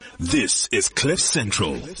This is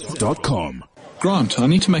CliffCentral.com. Grant, I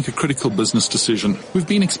need to make a critical business decision. We've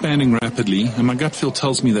been expanding rapidly, and my gut feel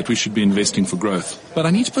tells me that we should be investing for growth. But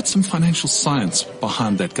I need to put some financial science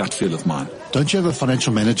behind that gut feel of mine. Don't you have a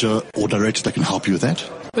financial manager or director that can help you with that?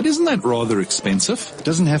 But isn't that rather expensive? It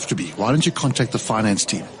doesn't have to be. Why don't you contact the finance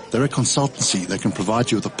team? They're a consultancy that can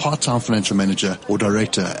provide you with a part-time financial manager or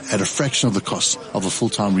director at a fraction of the cost of a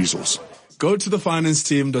full-time resource. Go to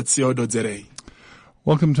thefinanceteam.co.za.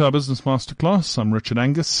 Welcome to our Business Masterclass. I'm Richard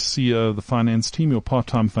Angus, CEO of the Finance Team, your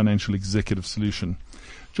part-time financial executive solution.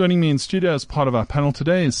 Joining me in studio as part of our panel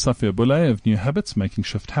today is Safia Boulay of New Habits, Making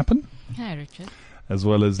Shift Happen. Hi, Richard. As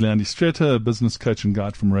well as Leandi Streeter, a business coach and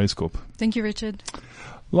guide from Raise Corp. Thank you, Richard.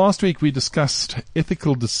 Last week we discussed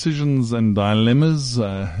ethical decisions and dilemmas,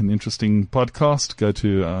 an interesting podcast. Go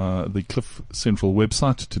to the Cliff Central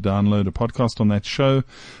website to download a podcast on that show.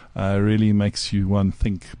 Really makes you one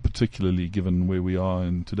think, particularly given where we are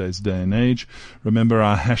in today's day and age. Remember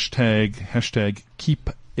our hashtag Keep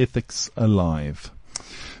Ethics Alive.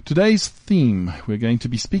 Today's theme, we're going to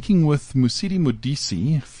be speaking with Musidi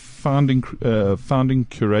Modisi, founding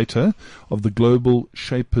curator of the Global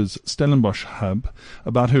Shapers Stellenbosch Hub,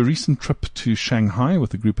 about her recent trip to Shanghai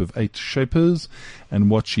with a group of 8 shapers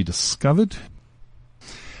and what she discovered.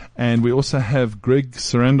 And we also have Greg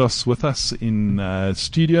Sarandos with us in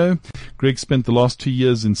studio. Greg spent the last 2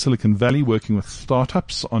 years in Silicon Valley working with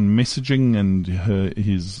startups on messaging and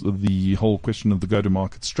the whole question of the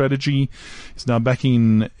go-to-market strategy. He's now back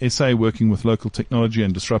in SA working with local technology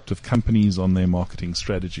and disruptive companies on their marketing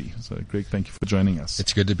strategy. So, Greg, thank you for joining us.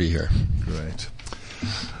 It's good to be here. Great.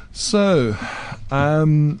 So,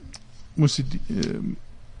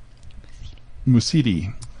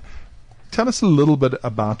 Musidi, tell us a little bit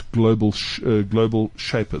about Global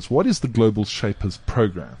Shapers. What is the Global Shapers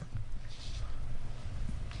program?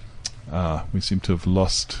 We seem to have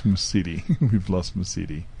lost Musidi. We've lost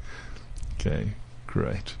Musidi. Okay,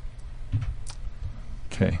 great.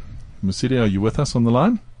 Okay. Musidi, are you with us on the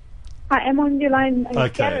line? I am on your line.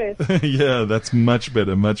 Okay. Yeah, that's much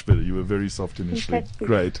better, much better. You were very soft initially.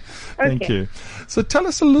 Great. Thank you. So tell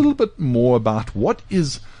us a little bit more about what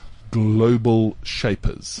is Global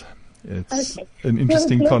Shapers. It's an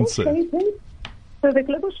interesting concept. So the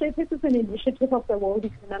Global Shapers is an initiative of the World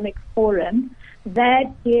Economic Forum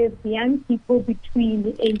that gives young people between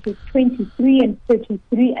the ages 23 and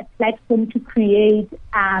 33 a platform to create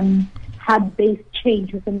hub-based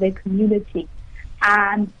change within their community.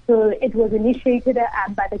 So it was initiated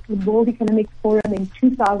by the World Economic Forum in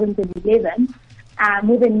 2011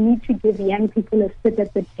 with a need to give young people a seat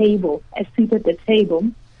at the table.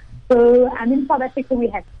 So in South Africa, we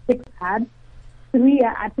have 6 hubs. 3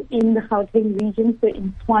 are up in the Gauteng region, so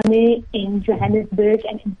in Tshwane, in Johannesburg,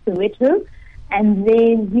 and in Soweto. And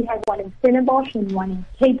then we have 1 in Stellenbosch and 1 in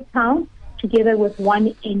Cape Town, together with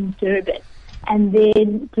 1 in Durban. And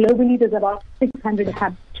then globally, there's about 600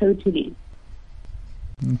 hubs totally.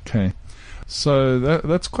 Okay. So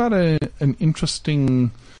that's quite an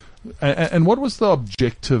interesting... And what was the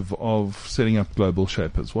objective of setting up Global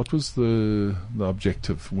Shapers? What was the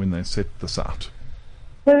objective when they set this out?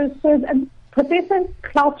 So Professor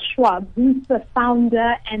Klaus Schwab, who's the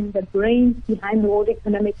founder and the brains behind the World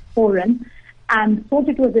Economic Forum, thought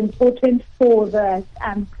it was important for the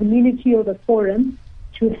community or the forum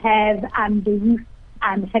to have the youth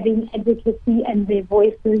having advocacy and their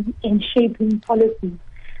voices in shaping policies.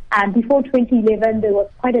 Before 2011, there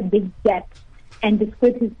was quite a big gap and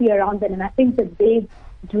discrepancy around that. And I think the big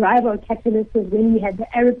driver or catalyst was when we had the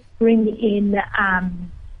Arab Spring when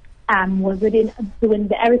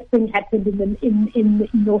the Arab Spring happened in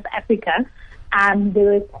North Africa.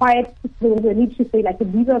 There was a need to say,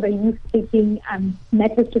 these are the youth taking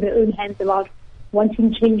matters to their own hands about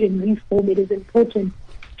wanting change and reform. It is important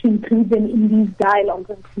to include them in these dialogues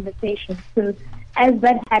and conversations. So as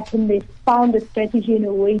that happened, they found a strategy and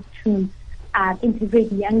a way to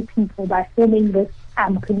integrate young people by forming this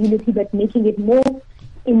community, but making it more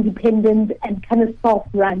independent and kind of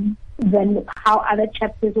self-run than how other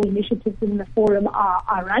chapters or initiatives in the forum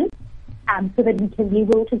are run, so that we can be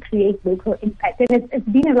able to create local impact. And it's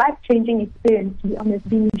been a life-changing experience, to be honest,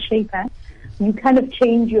 being a shaper. You kind of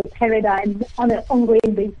change your paradigm on an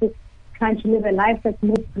ongoing basis, trying to live a life that's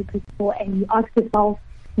more purposeful, and you ask yourself,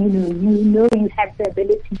 you have the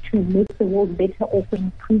ability to make the world better or to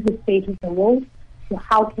improve the state of the world. So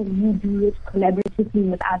how can you do it collaboratively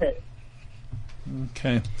with others?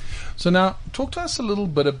 Okay. So now talk to us a little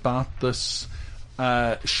bit about this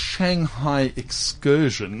Shanghai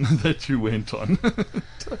excursion that you went on.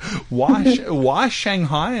 Why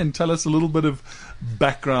Shanghai? And tell us a little bit of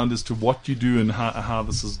background as to what you do and how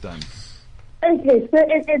this is done. Okay, so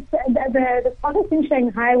it's the contest in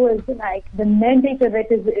Shanghai was like the mandate of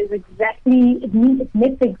it is exactly it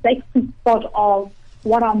met the exact sweet spot of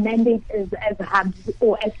what our mandate is as hubs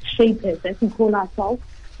or as shapers, as we call ourselves,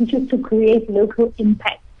 which is to create local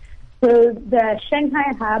impact. So the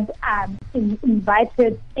Shanghai hub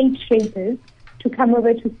invited 8 shapers to come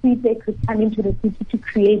over to see if they could come into the city to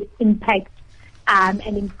create impact and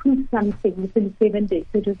improve something within 7 days.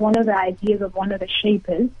 So it was one of the ideas of one of the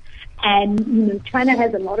shapers. And, China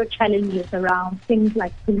has a lot of challenges around things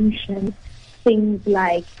like pollution, things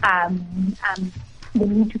like the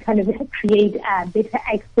need to kind of create better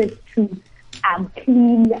access to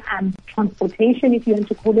clean transportation, if you want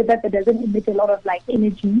to call it that doesn't emit a lot of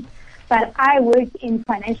energy. But I work in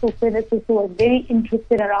financial services, so I was very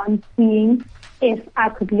interested around seeing if I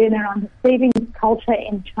could learn around the savings culture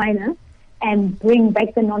in China and bring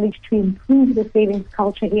back the knowledge to improve the savings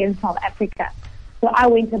culture here in South Africa. So I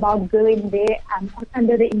went about going there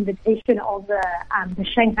under the invitation of the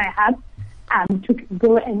Shanghai hub to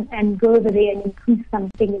go and go over there and improve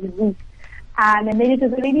something in the week. And then it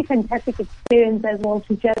was a really fantastic experience as well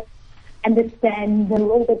to just understand the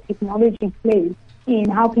role that technology plays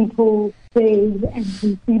in how people save and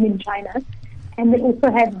consume in China. And they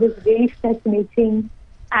also have this very fascinating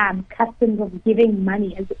customs of giving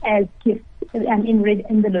money as gifts in red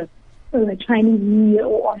envelopes, so a Chinese New Year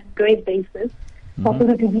or on a great basis. So I thought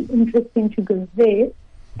it would be interesting to go there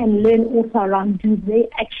and learn also around, do they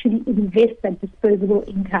actually invest that disposable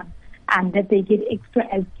income that they get extra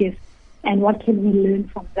as gifts, and what can we learn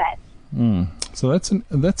from that? So that's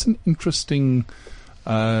an interesting,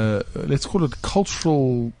 let's call it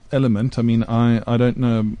cultural element. I mean, I don't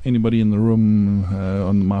know anybody in the room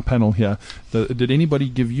on my panel here. Did anybody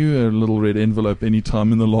give you a little red envelope any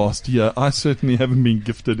time in the last year? I certainly haven't been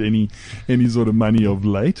gifted any sort of money of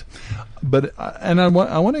late. But I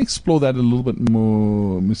want to explore that a little bit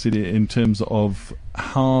more, Mosidi, in terms of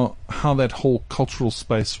how that whole cultural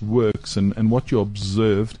space works and what you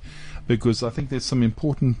observed, because I think there's some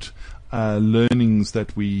important learnings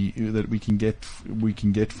that we can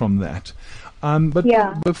get from that.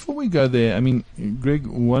 But before we go there, I mean, Greg,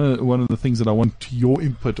 one of the things that I want your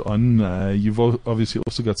input on, you've obviously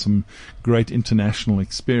also got some great international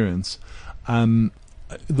experience.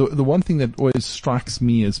 The one thing that always strikes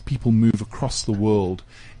me as people move across the world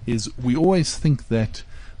is we always think that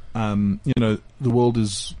the world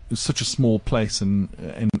is such a small place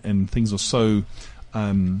and things are so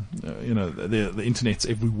the internet's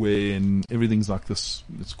everywhere and everything's like this,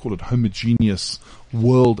 let's call it homogeneous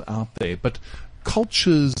world out there. But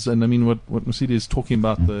cultures, and I mean what Mosidi is talking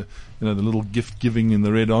about, the little gift giving in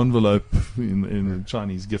the red envelope in the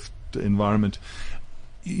Chinese gift environment,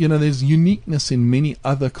 there's uniqueness in many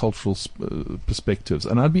other cultural perspectives.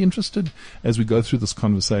 And I'd be interested, as we go through this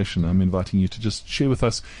conversation, I'm inviting you to just share with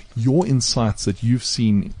us your insights that you've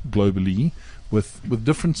seen globally with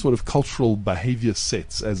different sort of cultural behavior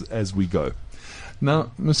sets as we go.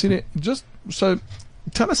 Now, Mosidi, just so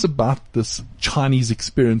tell us about this Chinese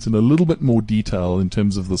experience in a little bit more detail in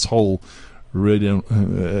terms of this whole red,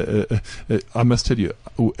 I must tell you,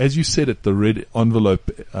 as you said it, the red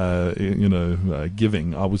envelope,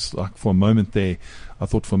 giving, I was like, for a moment there, I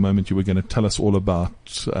thought for a moment you were going to tell us all about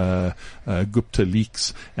Gupta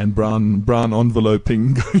leaks and brown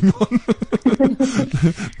enveloping going on.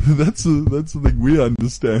 That's the thing we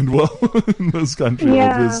understand well in this country,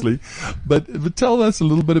 obviously. But tell us a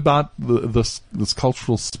little bit about this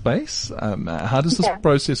cultural space. How does this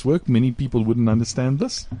process work? Many people wouldn't understand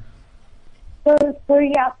this.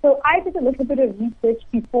 So I did a little bit of research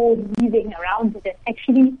before leaving around it, and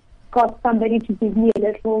actually got somebody to give me a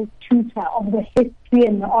little tutor of the history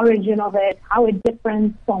and the origin of it, how it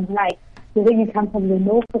differs from whether you come from the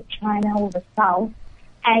north of China or the south.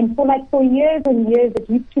 And for years and years, it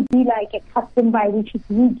used to be like a custom by which if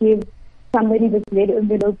you give somebody this red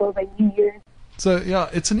envelope over New Year's. So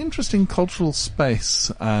it's an interesting cultural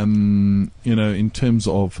space, in terms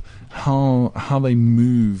of how they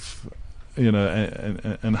move.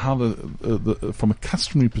 And how the from a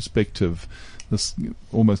customary perspective, this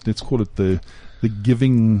almost, let's call it the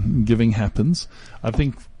giving happens. I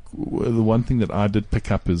think the one thing that I did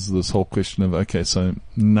pick up is this whole question of, okay, so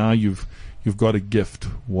now you've got a gift.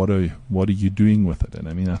 What are you doing with it? And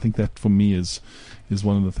I mean, I think that for me is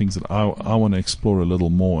one of the things that I want to explore a little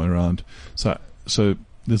more around. So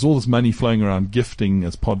there's all this money flowing around gifting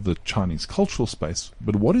as part of the Chinese cultural space,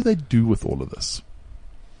 but what do they do with all of this?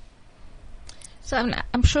 So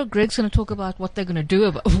I'm sure Greg's going to talk about what they're going to do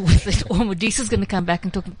with it, or Modisha's going to come back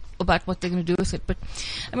and talk about what they're going to do with it. But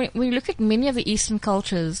I mean, when you look at many of the Eastern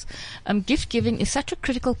cultures, gift giving is such a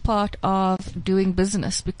critical part of doing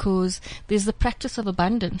business, because there's the practice of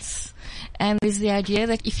abundance, and there's the idea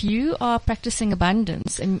that if you are practicing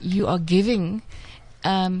abundance and you are giving,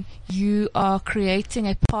 you are creating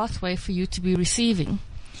a pathway for you to be receiving.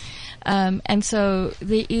 And so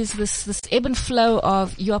there is this ebb and flow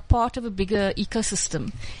of, you are part of a bigger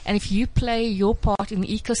ecosystem. And if you play your part in the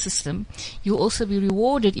ecosystem, you'll also be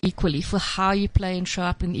rewarded equally for how you play and show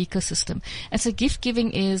up in the ecosystem. And so gift giving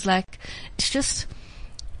is like, it's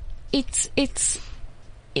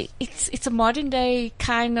a modern day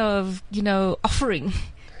kind of, offering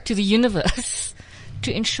to the universe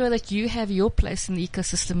to ensure that you have your place in the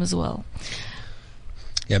ecosystem as well.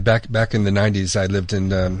 Yeah, back in the 90s, I lived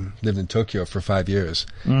in Tokyo for 5 years,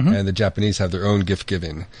 and the Japanese have their own gift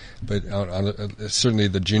giving. But on certainly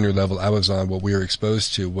the junior level I was on, what we were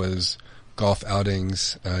exposed to was golf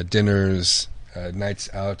outings, dinners, nights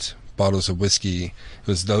out, bottles of whiskey.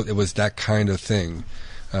 It was that kind of thing.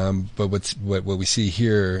 But what we see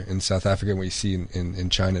here in South Africa, and what we see in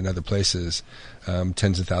China and other places,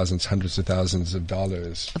 tens of thousands, hundreds of thousands of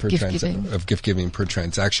dollars of gift giving per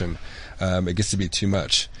transaction, it gets to be too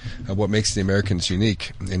much. What makes the Americans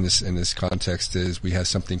unique in this context is we have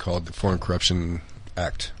something called the Foreign Corruption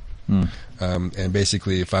Act, and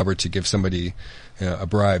basically, if I were to give somebody a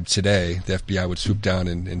bribe today, the FBI would swoop down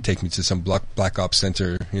and take me to some black ops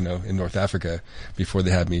center, in North Africa before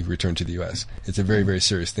they have me returned to the U.S. It's a very, very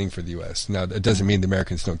serious thing for the U.S. Now, it doesn't mean the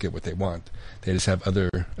Americans don't get what they want. They just have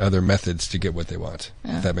other methods to get what they want,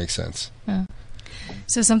 if that makes sense. Yeah.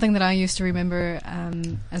 So something that I used to remember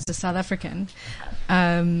as a South African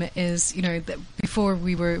is, that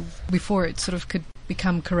before it sort of could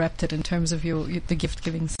become corrupted in terms of the gift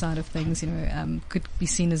giving side of things, could be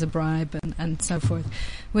seen as a bribe and so forth.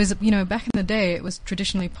 Was back in the day, it was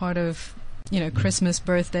traditionally part of Christmas,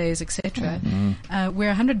 birthdays, etc.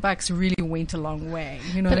 Where $100 really went a long way.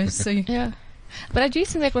 Yeah. But I do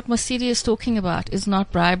think that what Mosidi is talking about is not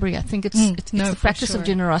bribery. I think it's a practice of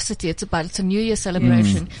generosity. It's a New Year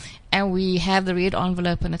celebration, and we have the red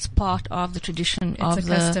envelope, and it's part of the tradition of the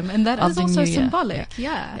custom, and that is also symbolic.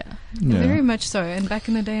 Yeah. Very much so. And back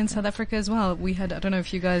in the day in South Africa as well, we had, I don't know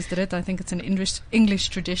if you guys did it, I think it's an English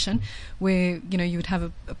tradition where you would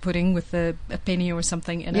have a pudding with a penny or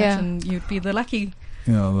something in it, and you'd be the lucky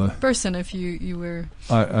person if you were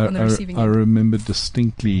on the receiving end. I remember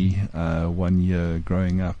distinctly one year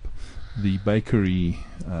growing up, the bakery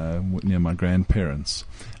near my grandparents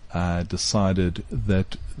decided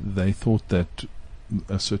that they thought that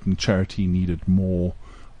a certain charity needed more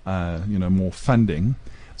funding.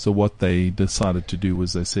 So what they decided to do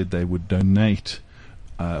was they said they would donate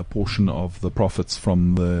a portion of the profits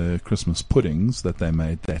from the Christmas puddings that they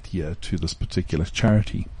made that year to this particular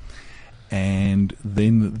charity. And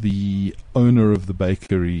then the owner of the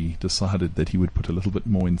bakery decided that he would put a little bit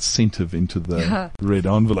more incentive into the red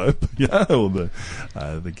envelope, or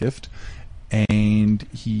the gift. And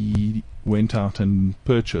he went out and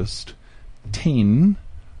purchased 10,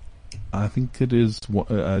 I think it is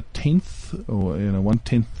a tenth or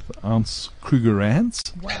 1/10 ounce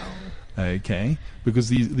Krugerrands. Wow. Okay, because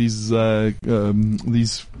these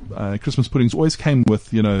Christmas puddings always came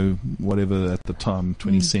with whatever at the time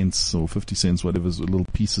 20 cents or 50 cents, whatever's little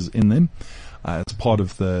pieces in them. It's part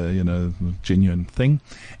of the genuine thing,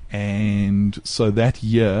 and so that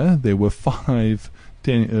year there were 5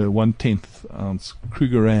 1/10 ounce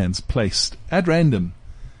Krugerrands placed at random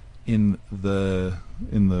in the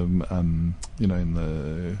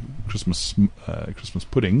Christmas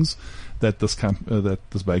puddings that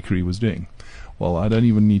this bakery was doing. Well, I don't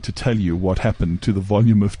even need to tell you what happened to the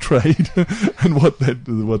volume of trade and what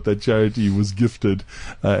that charity was gifted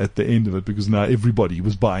at the end of it, because now everybody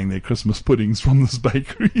was buying their Christmas puddings from this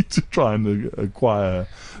bakery to try and acquire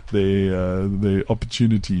their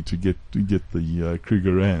opportunity to get the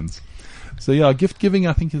Krugerrands. So gift giving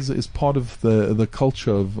I think is part of the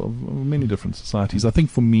culture of many different societies. I think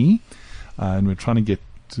for me, and we're trying to get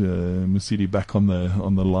Mosidi back on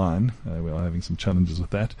the line. We are having some challenges with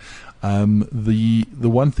that. The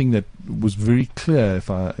one thing that was very clear, if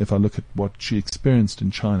I look at what she experienced in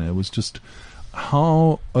China, was just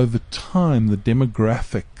how over time the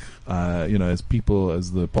demographic,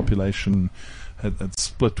 as the population had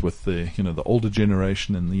split with the older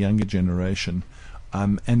generation and the younger generation,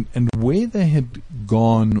 and where they had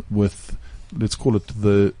gone with, let's call it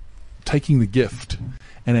taking the gift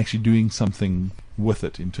and actually doing something with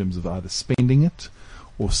it in terms of either spending it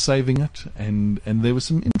or saving it, and there were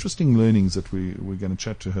some interesting learnings that we're going to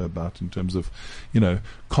chat to her about in terms of,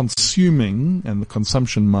 consuming and the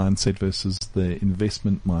consumption mindset versus the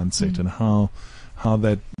investment mindset, and how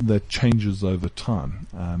that changes over time,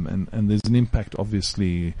 and there's an impact,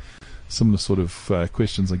 obviously. Similar sort of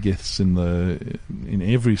questions, I guess, in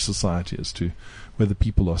every society as to whether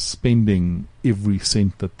people are spending every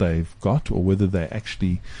cent that they've got, or whether they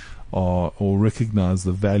actually are or recognize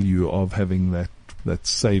the value of having that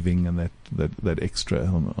saving and that extra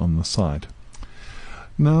on the side.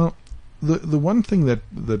 Now, the one thing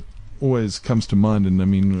that always comes to mind, and I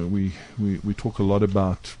mean we talk a lot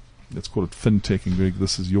about, let's call it fintech, and Greg,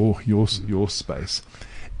 this is your space,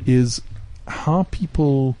 is how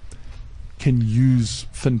people can use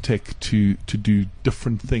fintech to do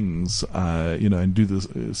different things, and do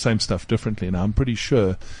the same stuff differently. And I'm pretty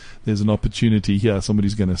sure there's an opportunity here.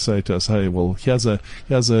 Somebody's going to say to us, "Hey, well, here's a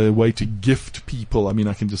way to gift people." I mean,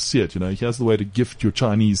 I can just see it. Here's the way to gift your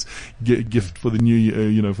Chinese gift for the new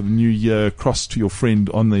year. For the new year, cross to your friend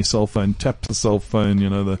on their cell phone, tap the cell phone.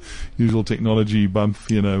 The usual technology bump.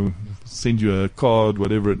 Send you a card,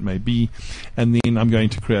 whatever it may be, and then I'm going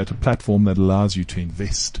to create a platform that allows you to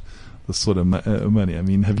invest the sort of money. I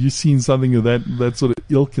mean, have you seen something of that sort of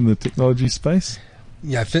ilk in the technology space?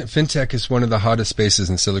 Yeah, fintech is one of the hottest spaces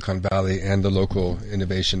in Silicon Valley and the local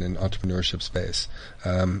innovation and entrepreneurship space.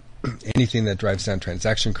 Anything that drives down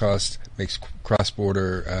transaction costs, makes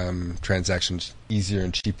cross-border transactions easier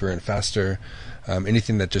and cheaper and faster.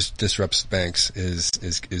 Anything that just disrupts banks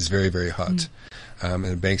is very, very hot.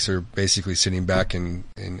 And banks are basically sitting back in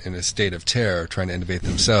a state of terror, trying to innovate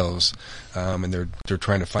themselves, and they're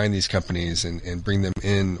trying to find these companies and bring them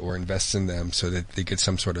in or invest in them so that they get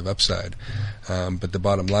some sort of upside. But the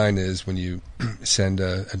bottom line is, when you send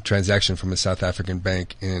a transaction from a South African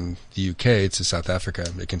bank in the UK to South Africa,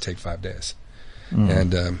 it can take 5 days.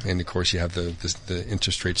 And of course you have the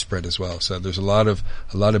interest rate spread as well. So there's a lot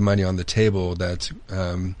of money on the table that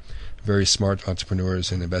very smart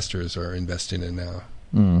entrepreneurs and investors are investing in now.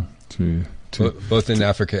 Both in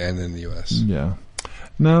Africa and in the US. Yeah.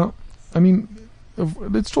 Now, I mean,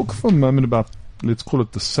 let's talk for a moment about, let's call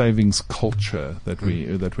it the savings culture that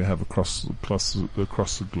we have across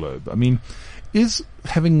the globe. I mean, is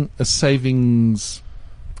having a savings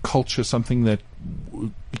culture something that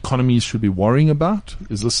economies should be worrying about?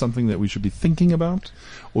 Is this something that we should be thinking about,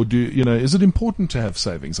 or is it important to have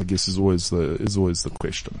savings? I guess is always the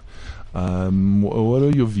question. What are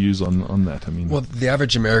your views on that? I mean, well, the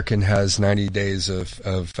average American has 90 days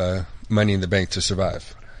of money in the bank to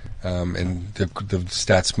survive. And the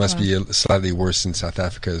stats must be slightly worse in South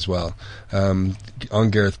Africa as well. On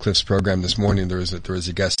Gareth Cliff's program this morning, there was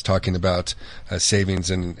a guest talking about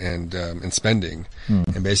savings and spending,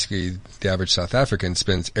 and basically the average South African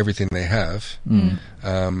spends everything they have,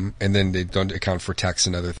 and then they don't account for tax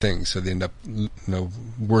and other things, so they end up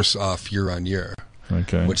worse off year on year.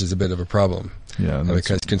 Okay. Which is a bit of a problem. Yeah,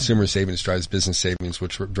 because consumer savings drives business savings,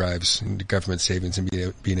 which drives government savings and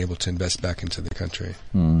being able to invest back into the country.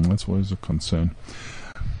 That's always a concern.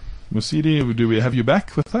 Mosidi, do we have you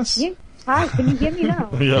back with us? Yes. Hi, can you hear me now?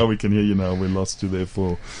 Yeah, we can hear you now. We lost you there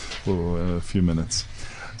for a few minutes.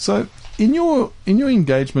 So, in your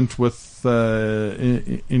engagement with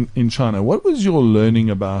in China, what was your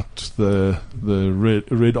learning about the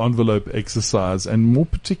red envelope exercise, and more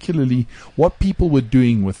particularly, what people were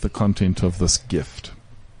doing with the content of this gift?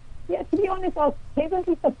 Yeah, to be honest, I was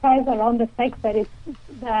pleasantly surprised around the fact that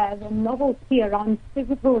the novelty around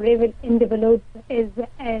physical red envelopes is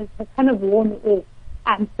kind of worn off.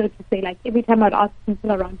 So to say, like every time I'd ask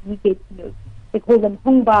people around, we get they call them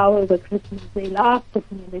hongbao over Christmas. They laughed at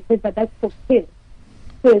me and they said, but that's for kids.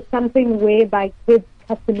 So it's something whereby kids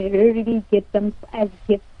customarily get them as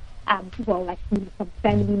gifts, like from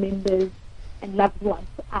family members and loved ones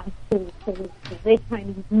for their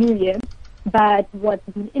Chinese New Year. But what's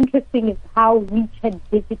been interesting is how WeChat had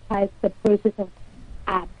digitized the process of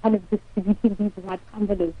kind of distributing these white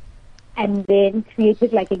envelopes, and then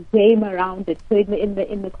created like a game around it. So in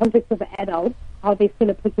the context of adults, how they're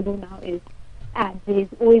still applicable now is there's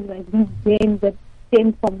always like these games that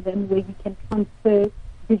stem from them where you can transfer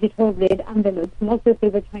digital red envelopes, not just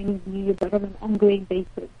over Chinese New Year, but on an ongoing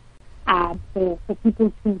basis. For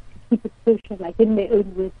people to keep it social, like in their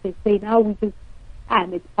own words, they say now we just,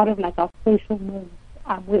 it's part of like our social norms.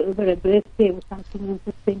 Where over a birthday or something, we'll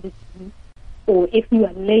just send it to you. Or if you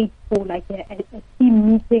are late for like a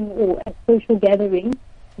team meeting or a social gathering,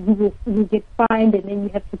 you will get fined, and then you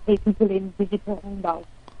have to pay people in digital hongbao.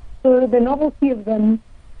 So the novelty of them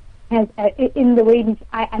has, in the way which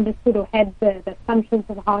I understood or had the assumptions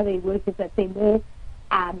of how they work, is that they're more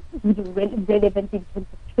relevant in terms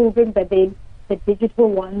of children, but then the digital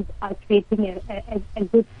ones are creating a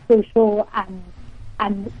good social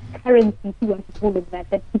currency, if you want to call it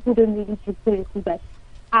that people don't really take seriously. But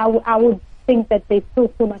I would think that there's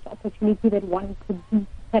still so much opportunity that one could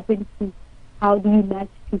tap into. How do you nudge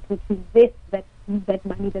people to invest that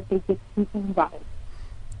money that they get to involved?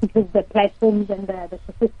 Because the platforms and the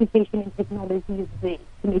sophistication in technology is there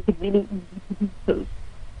to make it really easy to do so.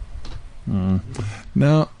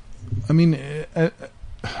 Now, I mean,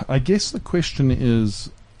 I guess the question is,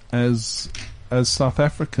 as South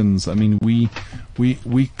Africans, I mean, we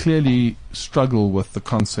clearly struggle with the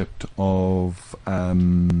concept of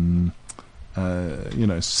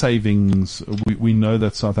savings. We know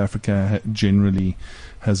that South Africa generally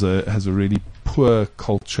has a really poor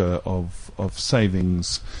culture of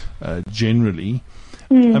savings generally.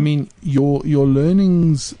 I mean, your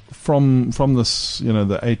learnings from this,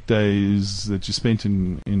 the 8 days that you spent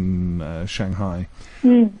in Shanghai,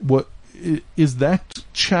 what is that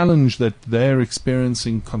challenge that they're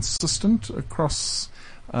experiencing consistent across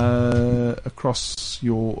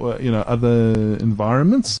your other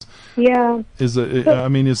environments? Yeah. Is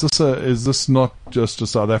this not just a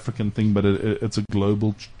South African thing, but it's a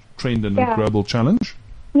global trend and a global challenge?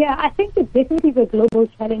 Yeah, I think it definitely is a global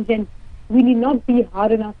challenge, and we need not be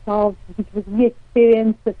hard on ourselves because we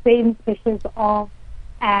experience the same pressures of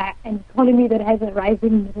an economy that has a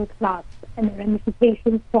rising middle class and the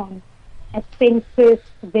ramifications from a spend first,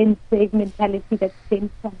 then save mentality that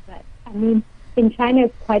stems from that. I mean, in China,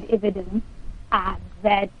 it's quite evident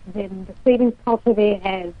that the savings culture there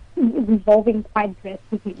is evolving quite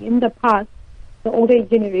drastically. In the past, the older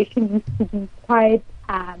generation used to be quite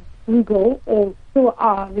frugal, or still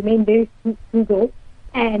remain very frugal,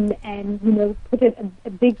 and put a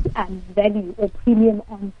big value or premium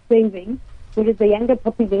on saving, whereas the younger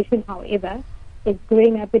population, however, is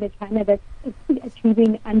growing up in a China that's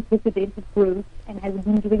achieving unprecedented growth and has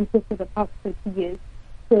been doing so for the past 30 years.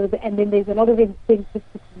 And then there's a lot of incentive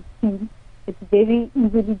to consume. It's very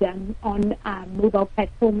easily done on mobile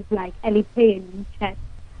platforms like Alipay and WeChat.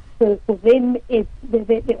 So for them, they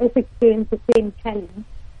also experience the same challenge.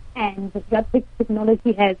 And disruptive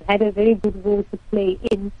technology has had a very good role to play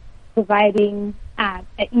in providing an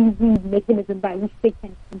easy mechanism by which they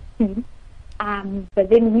can consume. But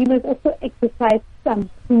then we must also exercise some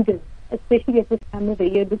prudence, especially at this time of the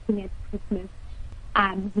year, looking at Christmas.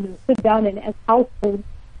 Sit down, and as households,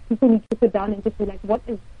 people need to sit down and just be like, what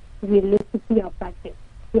is realistically our budget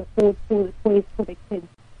to afford for the kids,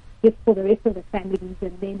 just for the rest of the families,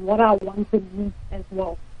 and then what are wants and needs as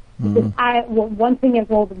well. Because one thing as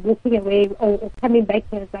well, walking away or coming back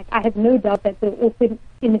here is like, I have no doubt that there will also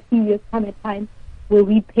in a few years come a time where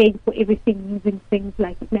we pay for everything using things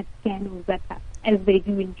like NetScan or Zappa, as they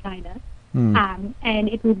do in China. And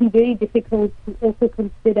it will be very difficult to also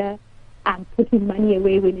consider putting money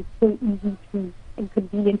away when it's so easy to and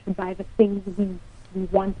convenient to buy the things we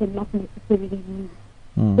want and not necessarily need.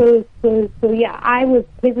 So yeah, I was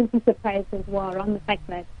pleasantly surprised as well around the fact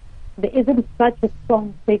that there isn't such a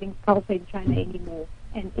strong savings culture in China anymore,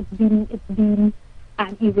 and it's been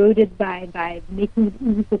eroded by making it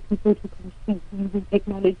easy for people to consume using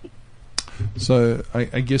technology. So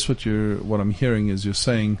I guess what I'm hearing is you're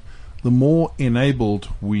saying the more enabled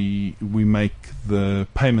we make the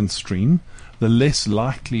payment stream, the less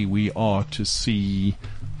likely we are to see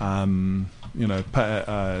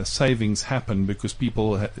savings happen, because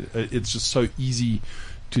people it's just so easy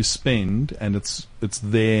to spend, and it's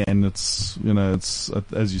there, and it's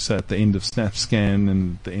as you say, at the end of SnapScan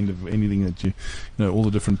and the end of anything that all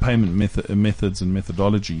the different payment methods and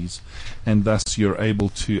methodologies, and thus you're able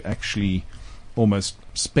to actually almost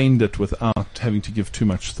spend it without having to give too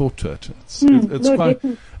much thought to it.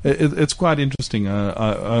 It's quite interesting.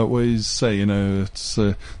 I always say, it's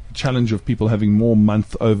a challenge of people having more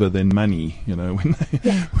month over than money, when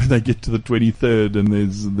they get to the 23rd and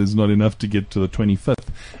there's not enough to get to the 25th.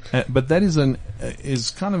 But that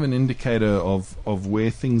is kind of an indicator of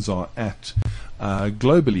where things are at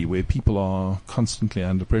globally, where people are constantly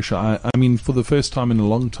under pressure. I mean, for the first time in a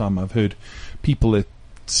long time, I've heard people at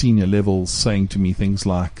senior levels saying to me things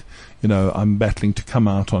like, I'm battling to come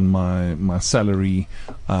out on my salary.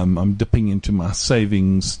 I'm dipping into my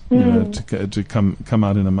savings, to come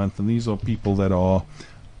out in a month. And these are people that are,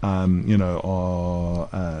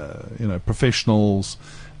 professionals.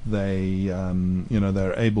 They,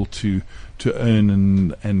 they're able to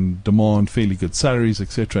earn and demand fairly good salaries,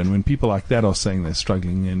 etc. And when people like that are saying they're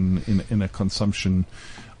struggling in a consumption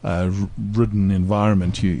ridden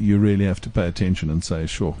environment, you really have to pay attention and say,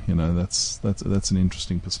 sure, that's an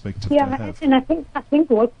interesting perspective to have. And I think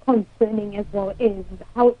what's concerning as well is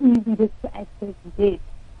how easy it is to access debt.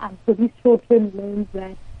 So these short-term loans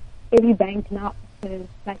that every bank now offers,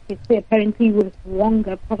 like they say, apparently with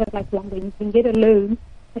product like Wonga, you can get a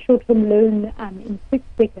short-term loan in 6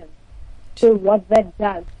 seconds. So what that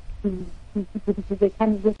does to they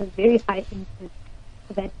come with a very high interest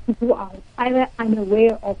that people are either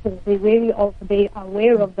unaware of or they are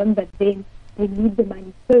aware of them, but then they need the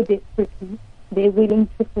money so desperately they're willing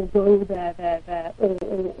to forego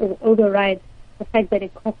or override the fact that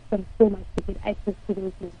it costs them so much to get access to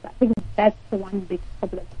those loans. I think that's the one big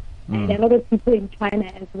problem. And a lot of people in China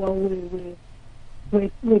as well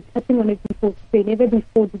were touching on it before to say never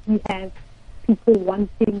before did we have people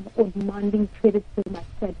wanting or demanding credit so much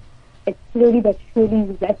that it's slowly but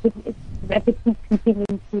surely rapidly creeping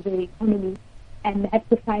into the economy, and have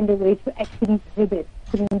to find a way to actually curb it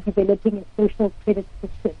through developing a social credit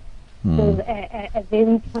system. So a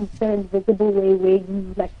very transparent, visible way where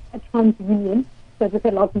you, like a TransUnion, so with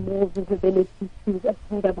a lot more visibility to the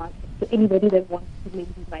broader market, to anybody that wants to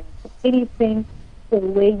lend you money for anything, or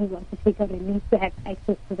where you want to take out a lease to have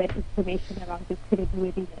access to that information around your credit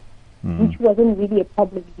worthiness, which wasn't really a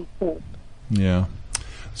problem before. Yeah.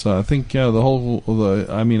 So I think, I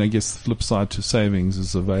guess the flip side to savings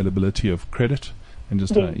is availability of credit and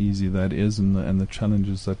just how easy that is and the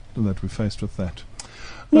challenges that we're faced with that.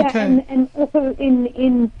 Yeah, Okay. and also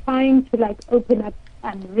in trying to open up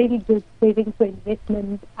really good savings or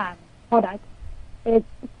investment products, it's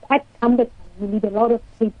quite cumbersome. You need a lot of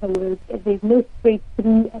paperwork. There's no straight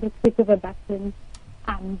through at a click of a button.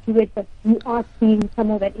 Do it, but you are seeing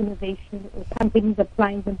some of that innovation or companies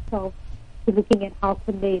applying themselves to looking at how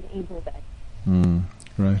can they enable that.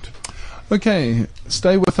 Right. Okay,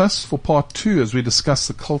 stay with us for part 2 as we discuss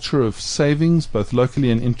the culture of savings, both locally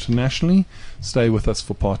and internationally. Stay with us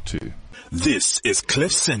for part 2. This is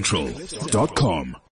CliffCentral.com.